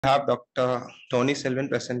Have Dr. Tonie Selwin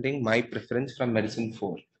presenting my preference from Medicine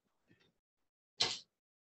 4.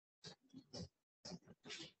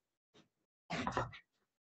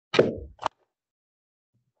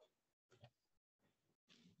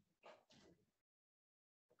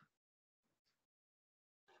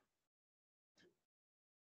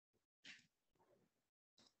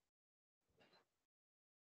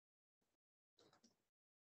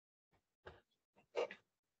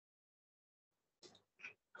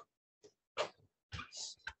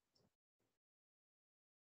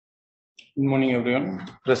 Good morning, everyone.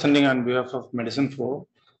 Presenting on behalf of Medicine 4,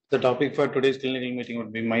 the topic for today's clinical meeting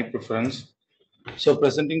would be my preference. So,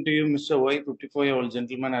 presenting to you, Mr. Y, 54-year-old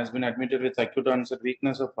gentleman, has been admitted with acute onset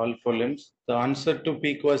weakness of all four limbs. The onset to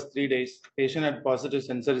peak was 3 days. Patient had positive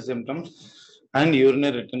sensory symptoms and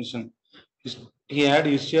urinary retention. He had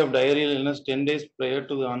history of diarrheal illness 10 days prior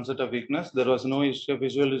to the onset of weakness. There was no history of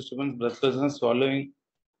visual disturbance, breathlessness, swallowing,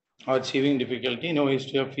 or chewing difficulty. No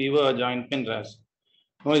history of fever or joint pain, rash.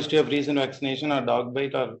 No history of recent vaccination or dog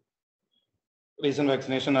bite or He is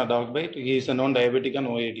a known diabetic and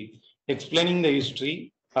OAD. Explaining the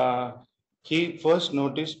history, he first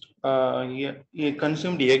noticed he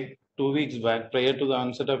consumed egg 2 weeks back prior to the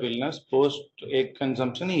onset of illness. Post egg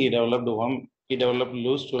consumption, he developed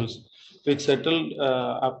loose stools, which settled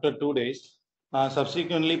after 2 days.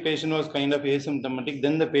 Subsequently, patient was kind of asymptomatic.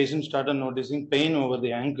 Then the patient started noticing pain over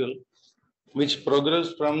the ankle, which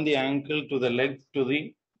progressed from the ankle to the leg to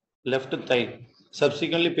the left thigh.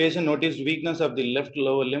 Subsequently, patient noticed weakness of the left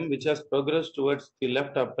lower limb, which has progressed towards the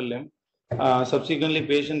left upper limb. Subsequently,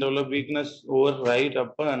 patient developed weakness over right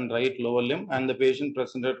upper and right lower limb, and the patient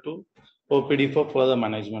presented to OPD for further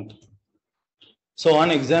management. So,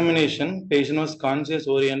 on examination, patient was conscious,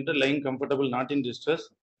 oriented, lying comfortable, not in distress.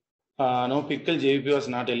 No pickle JVP was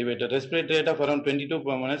not elevated. Respiratory rate of around 22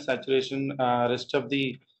 per minute, saturation, rest of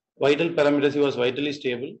the vital parameters was vitally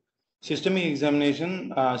stable. Systemic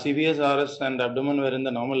examination, CVS, RS, and abdomen were in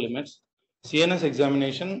the normal limits. CNS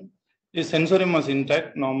examination, the sensorium was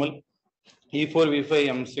intact, normal. E4, V5,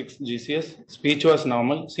 M6, GCS. Speech was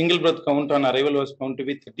normal. Single breath count on arrival was found to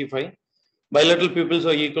be 35. Bilateral pupils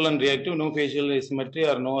were equal and reactive. No facial asymmetry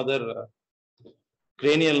or no other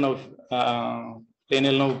cranial nerve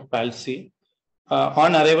palsy.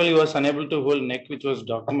 On arrival, he was unable to hold neck, which was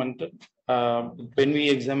documented. When we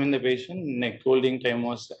examined the patient, neck holding time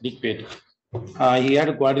was adequate. He had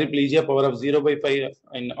a quadriplegia, power of 0/5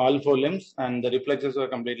 in all four limbs, and the reflexes were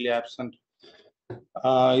completely absent.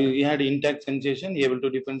 He had intact sensation, able to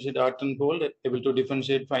differentiate art and cold, able to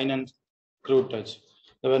differentiate fine and crude touch.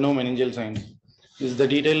 There were no meningeal signs. This is the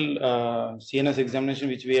detailed CNS examination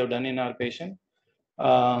which we have done in our patient.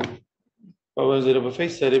 Power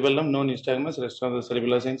 0/5, cerebellum, no nystagmus, rest of the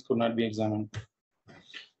cerebellar signs could not be examined.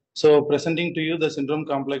 So, presenting to you the syndrome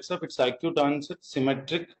complex of its acute onset,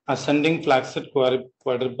 symmetric, ascending flaccid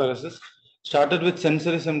quadriparesis, started with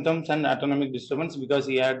sensory symptoms and autonomic disturbance because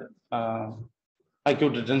he had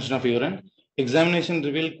acute retention of urine. Examination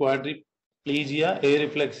revealed quadriplegia,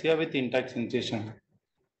 areflexia with intact sensation.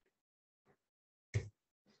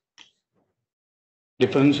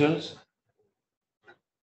 Differentials.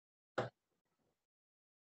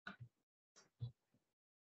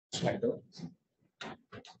 Slide over.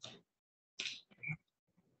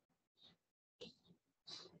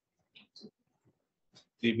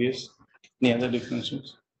 GBS. Any other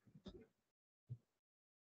differentials?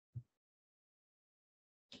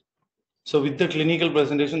 So, with the clinical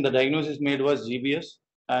presentation, the diagnosis made was GBS,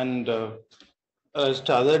 and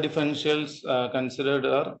other differentials considered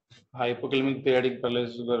are hypokalemic periodic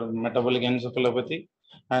paralysis or metabolic encephalopathy,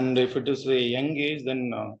 and if it is a young age,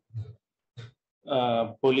 then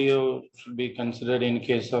polio should be considered in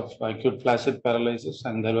case of acute flaccid paralysis,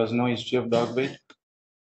 and there was no history of dog bite.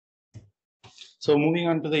 So, moving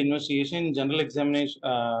on to the investigation, general examination,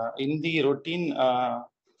 in the routine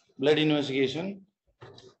blood investigation,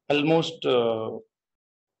 almost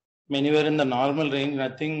many were in the normal range.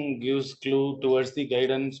 Nothing gives clue towards the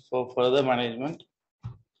guidance for further management.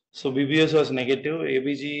 So, BBS was negative,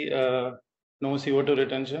 ABG no CO2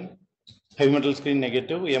 retention, heavy metal screen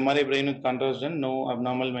negative, MRI brain with contrast done, no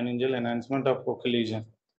abnormal meningeal enhancement of focal lesion.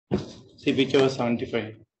 CPK was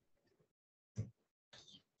 75.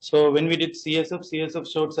 So, when we did CSF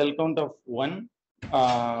showed cell count of 1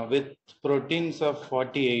 with proteins of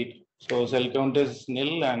 48. So, cell count is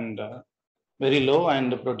nil and very low,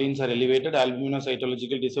 and the proteins are elevated.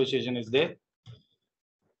 Albuminocytological dissociation is there.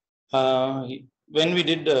 When we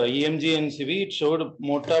did EMG and CV, it showed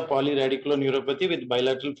motor polyradiculoneuropathy with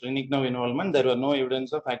bilateral phrenic nerve involvement. There were no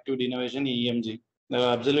evidence of active denervation EMG. There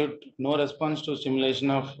was absolute no response to stimulation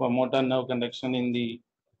of motor nerve conduction in the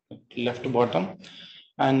left bottom,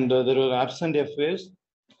 and there were absent F waves.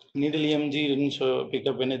 Needle EMG didn't pick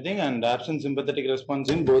up anything, and absent sympathetic response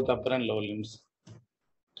in both upper and lower limbs.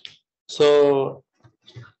 So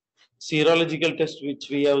serological test which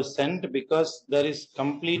we have sent, because there is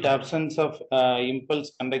complete absence of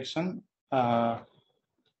impulse conduction.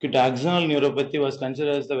 Axonal neuropathy was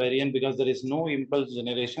considered as the variant because there is no impulse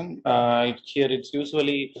generation. Here it's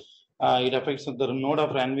usually it affects the node of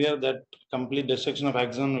Ranvier, that complete destruction of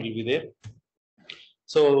axon will be there.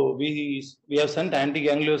 So we have sent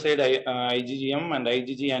anti-ganglioside IgGM and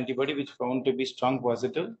IgG antibody, which found to be strong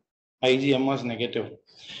positive. IgM was negative.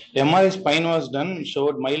 MRI spine was done,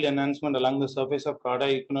 showed mild enhancement along the surface of cauda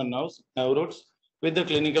equina nerve roots, with the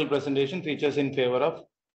clinical presentation features in favor of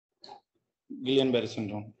Guillain-Barré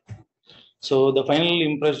syndrome. So the final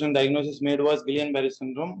impression diagnosis made was Guillain-Barré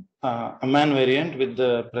syndrome, a man variant with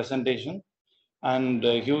the presentation, and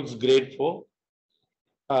Hughes grade 4.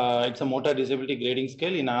 It's a motor disability grading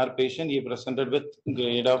scale. In our patient, he presented with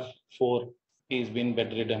grade of 4. He's been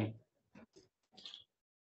bedridden.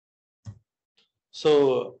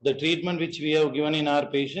 So the treatment which we have given in our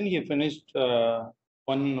patient, he finished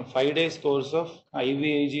 1 5 days course of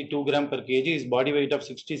IVIG 2 gram per kg. His body weight of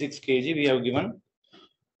 66 kg. We have given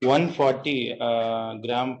 140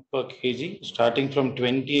 gram per kg starting from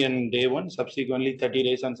 20 and day 1, subsequently 30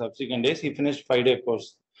 days and subsequent days. He finished 5-day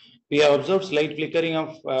course. We have observed slight flickering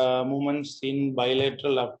of movements in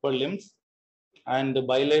bilateral upper limbs, and the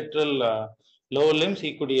bilateral lower limbs.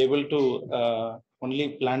 He could be able to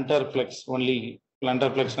only plantar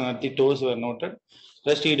flexion at the toes were noted.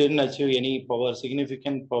 Rest he didn't achieve any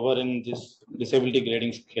significant power in this disability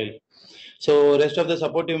grading scale. So rest of the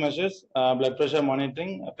supportive measures, blood pressure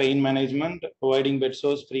monitoring, pain management, providing bed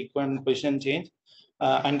sores, frequent position change,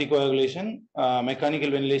 anticoagulation, mechanical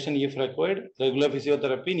ventilation if required, regular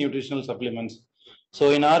physiotherapy, nutritional supplements.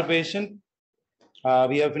 So in our patient,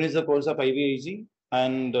 we have finished the course of IVIG,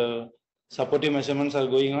 and supportive measurements are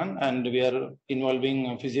going on, and we are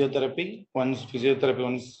involving physiotherapy. Once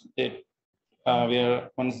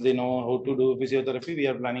they know how to do physiotherapy, we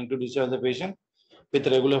are planning to discharge the patient with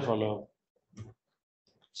regular follow-up.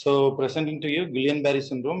 So presenting to you Guillain-Barré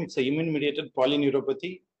syndrome. It's an immune-mediated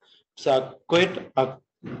polyneuropathy. It's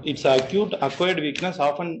acute acquired weakness,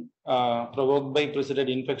 often provoked by preceded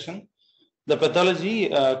infection. The pathology,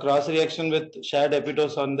 cross-reaction with shared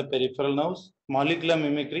epitopes on the peripheral nerves. Molecular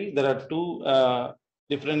mimicry, there are 2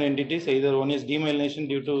 different entities. Either one is demyelination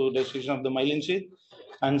due to destruction of the myelin sheath,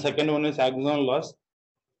 and second one is axonal loss.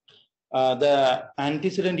 The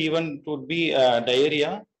antecedent event would be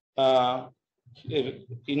diarrhea.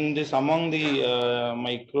 In this, among the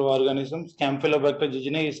microorganisms, Campylobacter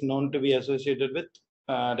jejuni is known to be associated with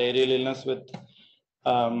diarrheal illness with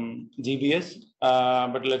GBS.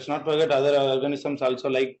 But let's not forget other organisms also,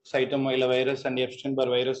 like cytomegalovirus and Epstein-Barr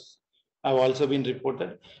virus have also been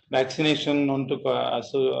reported. Vaccination known to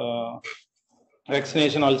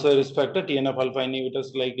vaccination also a risk factor. TNF alpha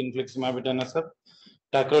inhibitors like infliximab, etanercept,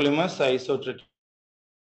 tacrolimus, isotretinoin.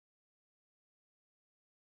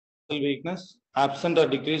 Weakness, absent or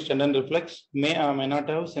decreased tendon reflex, may or may not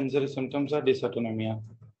have sensory symptoms or dysautonomia.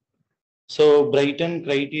 So Brighton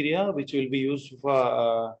criteria, which will be used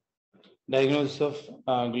for diagnosis of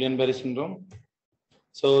Guillain-Barré syndrome.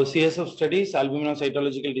 So CSF studies,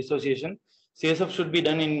 albuminocytological dissociation. CSF should be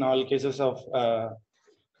done in all cases of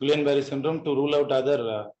Guillain-Barré syndrome to rule out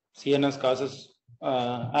other CNS causes.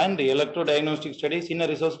 And electrodiagnostic studies in a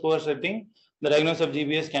resource poor setting, the diagnosis of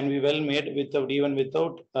GBS can be well made without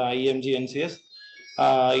EMG NCS.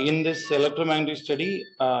 In this electromagnetic study,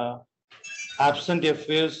 absent F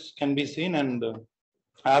waves can be seen, and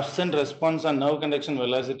absent response on nerve conduction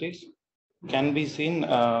velocities can be seen.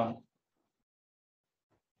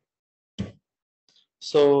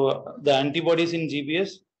 So the antibodies in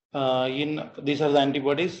GBS, these are the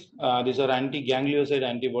antibodies. These are anti-ganglioside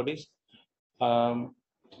antibodies.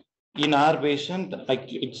 In our patient,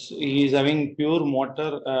 he is having pure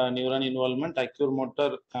motor neuron involvement. Acute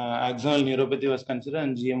motor axonal neuropathy was considered,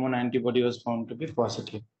 and GM1 antibody was found to be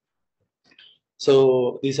positive.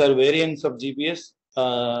 So these are variants of GBS.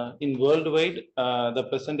 In worldwide, the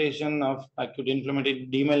presentation of acute inflammatory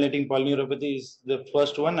demyelinating polyneuropathy is the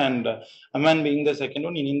first one, and Aman being the second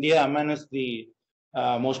one. In India, Aman is the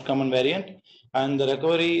most common variant, and the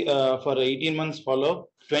recovery for 18 months follow-up,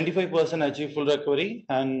 25% achieve full recovery,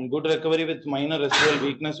 and good recovery with minor residual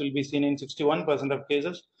weakness will be seen in 61% of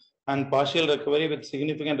cases, and partial recovery with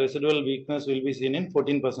significant residual weakness will be seen in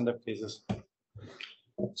 14% of cases.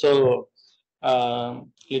 So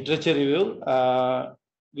literature review,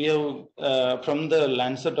 we have from the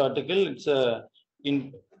Lancet article, it's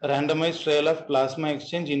randomized trial of plasma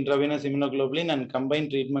exchange, intravenous immunoglobulin, and combined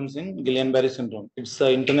treatments in Guillain-Barré syndrome. It's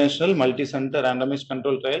an international multi-center randomized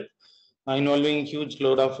control trial involving huge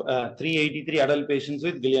load of 383 adult patients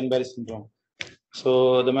with Guillain-Barré syndrome.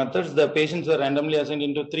 So the methods, the patients were randomly assigned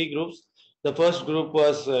into 3 groups. The first group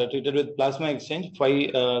was treated with plasma exchange,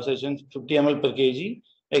 5 sessions, 50 ml per kg,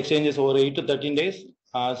 exchanges over 8 to 13 days.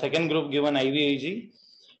 Second group given IVIG,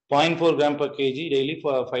 0.4 gram per kg daily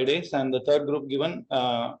for 5 days. And the third group given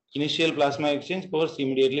initial plasma exchange course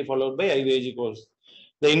immediately followed by IVIG course.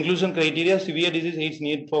 The inclusion criteria: severe disease aids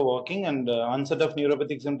need for walking and onset of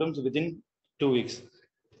neuropathic symptoms within 2 weeks.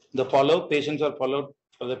 The follow-up, patients are followed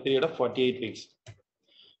for the period of 48 weeks.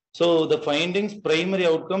 So the findings: primary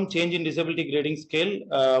outcome, change in disability grading scale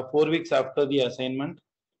 4 weeks after the assignment.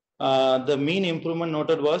 The mean improvement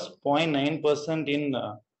noted was 0.9% in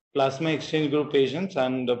plasma exchange group patients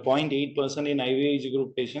and 0.8% in IVIG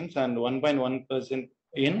group patients and 1.1%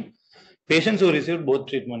 in patients who received both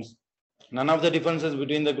treatments. None of the differences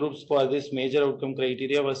between the groups for this major outcome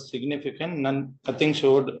criteria was significant. Nothing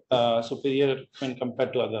showed superior when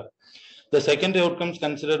compared to other. The secondary outcomes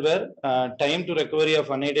considered were time to recovery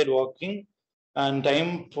of unaided walking and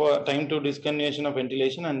time to discontinuation of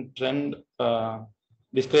ventilation and trend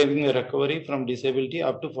describing the recovery from disability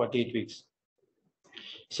up to 48 weeks.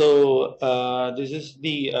 So this is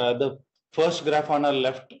the first graph on our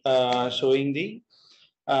left showing the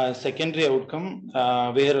secondary outcome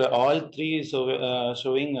where all three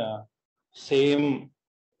showing same.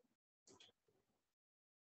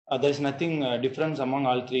 There is nothing difference among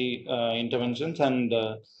all 3 interventions, and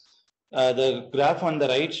the graph on the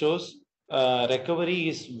right shows recovery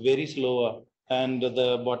is very slower, and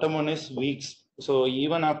the bottom one is weeks. So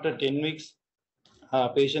even after 10 weeks,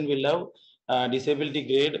 patient will have disability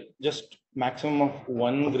grade just maximum of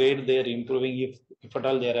 1 grade. They are improving if at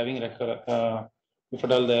all they are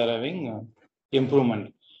having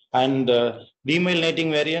improvement. And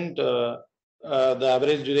demyelinating variant, the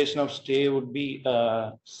average duration of stay would be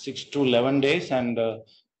 6 to 11 days, and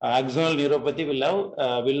axonal neuropathy will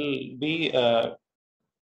be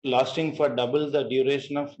lasting for double the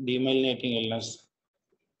duration of demyelinating illness.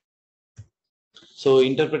 So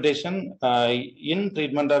interpretation in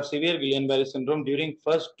treatment of severe Guillain-Barré syndrome during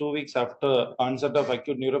first 2 weeks after onset of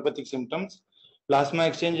acute neuropathic symptoms, plasma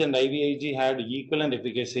exchange and IVIG had equivalent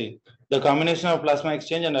efficacy. The combination of plasma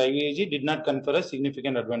exchange and IVIG did not confer a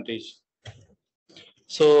significant advantage.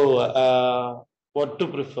 So what to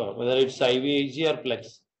prefer, whether it's IVIG or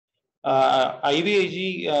Plex?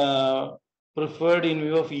 IVIG preferred in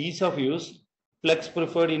view of ease of use. Plex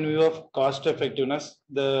preferred in view of cost effectiveness.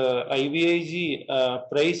 The IVIG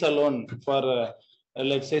price alone for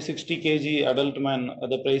let's say 60 kg adult man,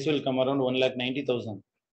 the price will come around 1,90,000.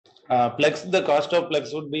 Plex, the cost of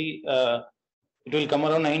Plex would be it will come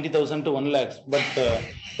around 90,000 to 1 lakh, but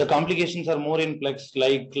the complications are more in Plex,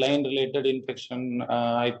 like line related infection,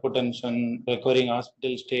 hypotension, requiring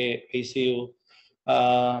hospital stay, ICU.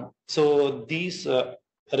 So these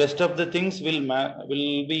rest of the things will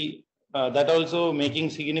be that also making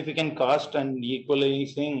significant cost and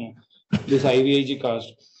equalizing this IVIG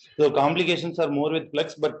cost. So complications are more with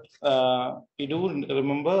Plex, but we do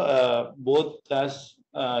remember both as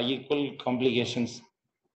equal complications.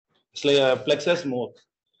 It's like Plex has more.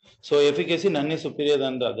 So efficacy, none is superior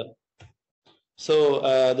than the other. So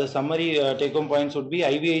the summary take-home points would be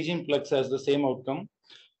IVIG and Plex has the same outcome.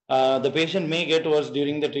 The patient may get worse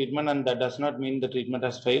during the treatment, and that does not mean the treatment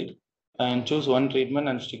has failed. And choose one treatment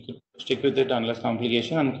and stick with it unless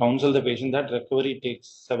complication, and counsel the patient that recovery takes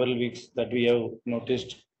several weeks, that we have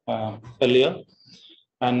noticed earlier.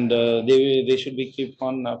 And they should be keep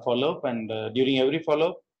on follow-up, and during every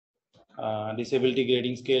follow-up, disability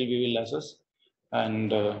grading scale we will assess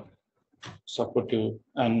and support you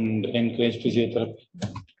and encourage physiotherapy.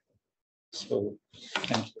 So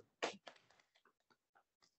thank you.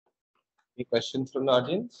 Any questions from the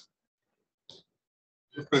audience?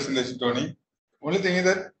 Good presentation, Tony. Only thing is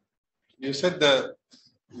that you said that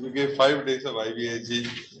you gave 5 days of IVIG.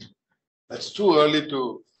 That's too early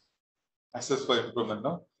to assess for improvement,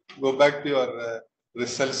 no? Go back to your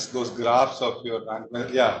results, those graphs of your,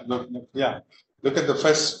 look at the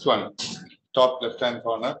first one, top left-hand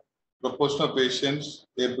corner. Proportion of patients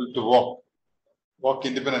able to walk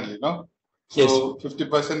independently, no? So yes.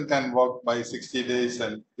 50% can walk by 60 days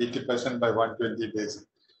and 80% by 120 days.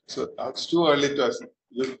 So it's too early to assess.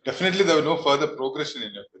 Definitely there was no further progression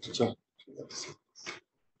in your picture. Sure.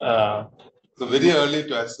 So very early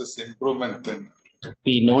to assess improvement.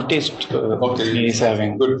 We noticed he is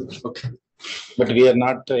having good. Okay. But we are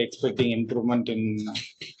not expecting improvement in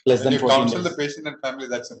less than 14 days. Counsel the patient and family,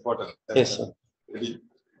 that's important. Yes, sir. Ready.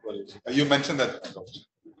 worries. You mentioned that.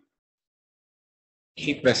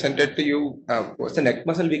 He presented to you, was the neck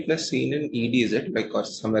muscle weakness seen in ED, is it, like, or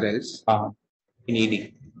somewhere else? In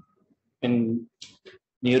ED. In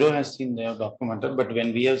neuro has seen, they have documented, but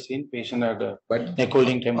when we have seen, patient had a But neck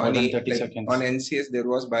holding time more on, than E- 30 like, seconds. on NCS, there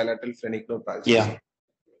was bilateral phrenic node pulse. Yeah.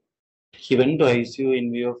 He went to ICU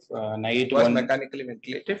in view of night Was one. mechanically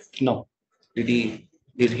ventilative? No, He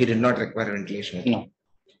did not require ventilation? no,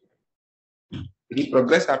 Did he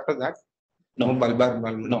progress after that? No. Bulbar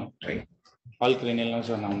pulmonary. No. Right. all cranial nerves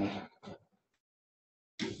are normal.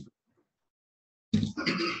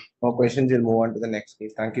 No questions. We'll move on to the next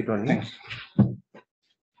case. Thank you, Tonie. Thanks.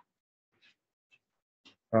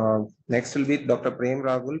 Next will be Dr. Prem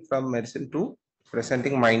Rahul from Medicine 2,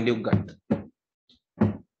 presenting mind you gut.